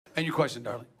And your question,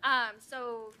 darling.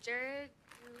 So Jared,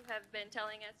 you have been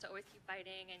telling us to always keep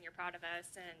fighting, and you're proud of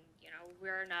us, and you know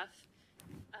we're enough.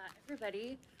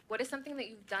 Everybody, what is something that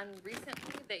you've done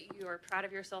recently that you are proud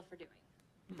of yourself for doing?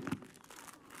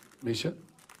 Misha?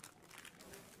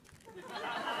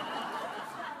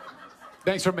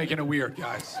 Thanks for making it weird,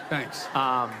 guys. Thanks. We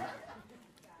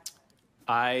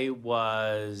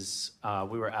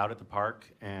were out at the park,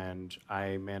 and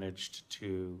I managed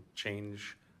to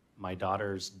change my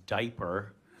daughter's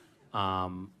diaper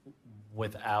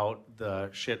without the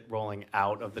shit rolling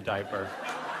out of the diaper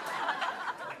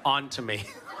onto me.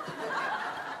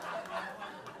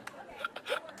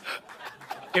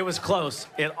 It was close.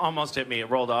 It almost hit me. It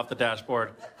rolled off the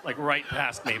dashboard, like right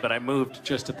past me, but I moved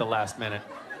just at the last minute.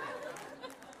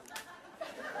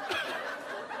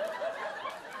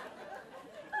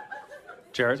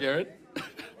 Jared?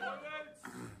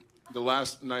 The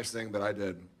last nice thing that I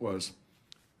did was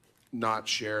not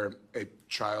share a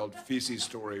child feces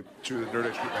story to the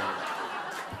Nerd HQ banner.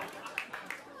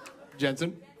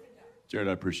 Jensen? Jared,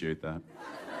 I appreciate that.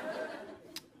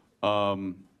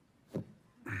 I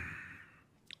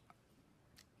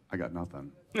got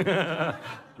nothing.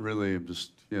 Really, I'm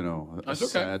just, a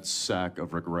sad sack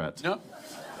of regret. No.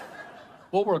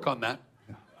 We'll work on that.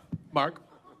 Yeah. Mark?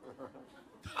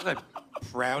 What I'm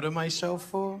proud of myself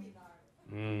for?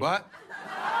 What?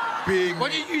 Being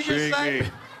What did you just say? me.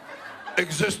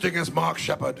 Existing as Mark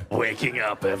Shepard. Waking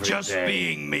up every Just day.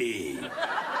 being me.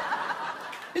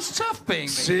 It's tough being me.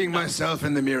 Seeing myself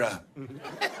in the mirror.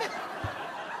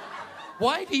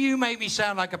 Why do you make me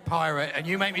sound like a pirate and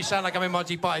you make me sound like I'm in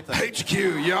Monty Python? HQ,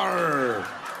 yar.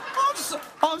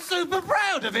 I'm super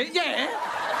proud of it, yeah.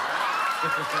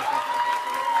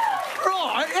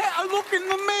 Right, yeah, I look in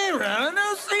the mirror and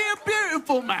I see a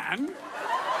beautiful man.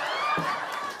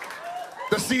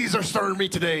 The seas are stirring me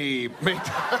today, mate.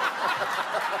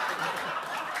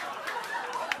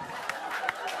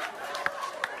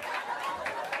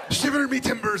 Shiver me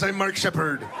timbers, I'm Mark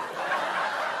Shepard.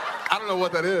 I don't know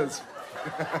what that is.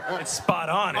 It's spot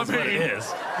on, is what it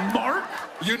is. Mark?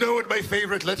 You know what my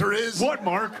favorite letter is? What,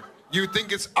 Mark? You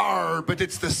think it's R, but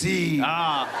it's the C.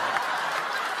 Ah.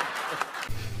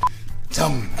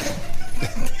 Some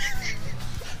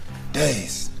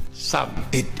days,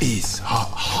 it is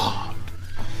hard.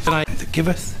 Tonight, And that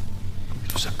giveth,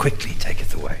 so quickly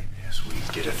taketh away. Yes, we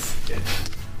getteth.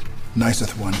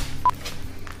 Niceth one,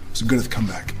 so goodeth come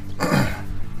back.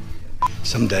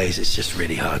 Some days it's just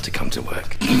really hard to come to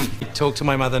work. talk to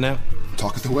my mother now.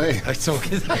 Talketh away. I talk.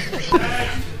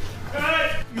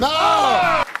 No!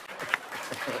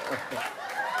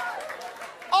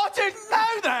 I didn't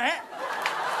know that.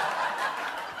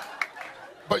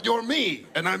 But you're me,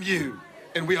 and I'm you,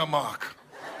 and we are Mark.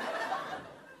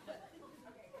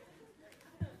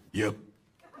 Yep.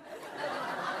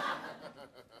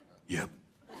 Yep.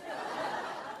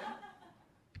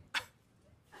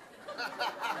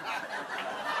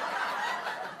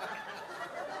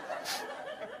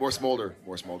 More smolder,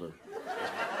 more smolder.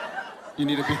 You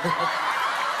need to be...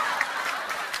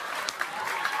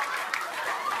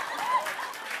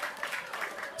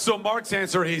 So Mark's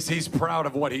answer is he's proud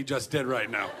of what he just did right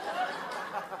now.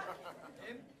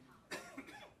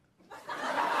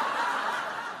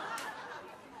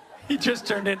 He just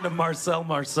turned into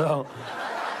Marcel.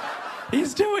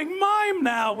 He's doing mime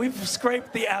now. We've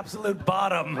scraped the absolute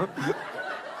bottom.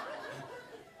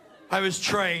 I was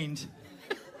trained.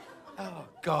 Oh,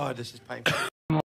 God, this is painful.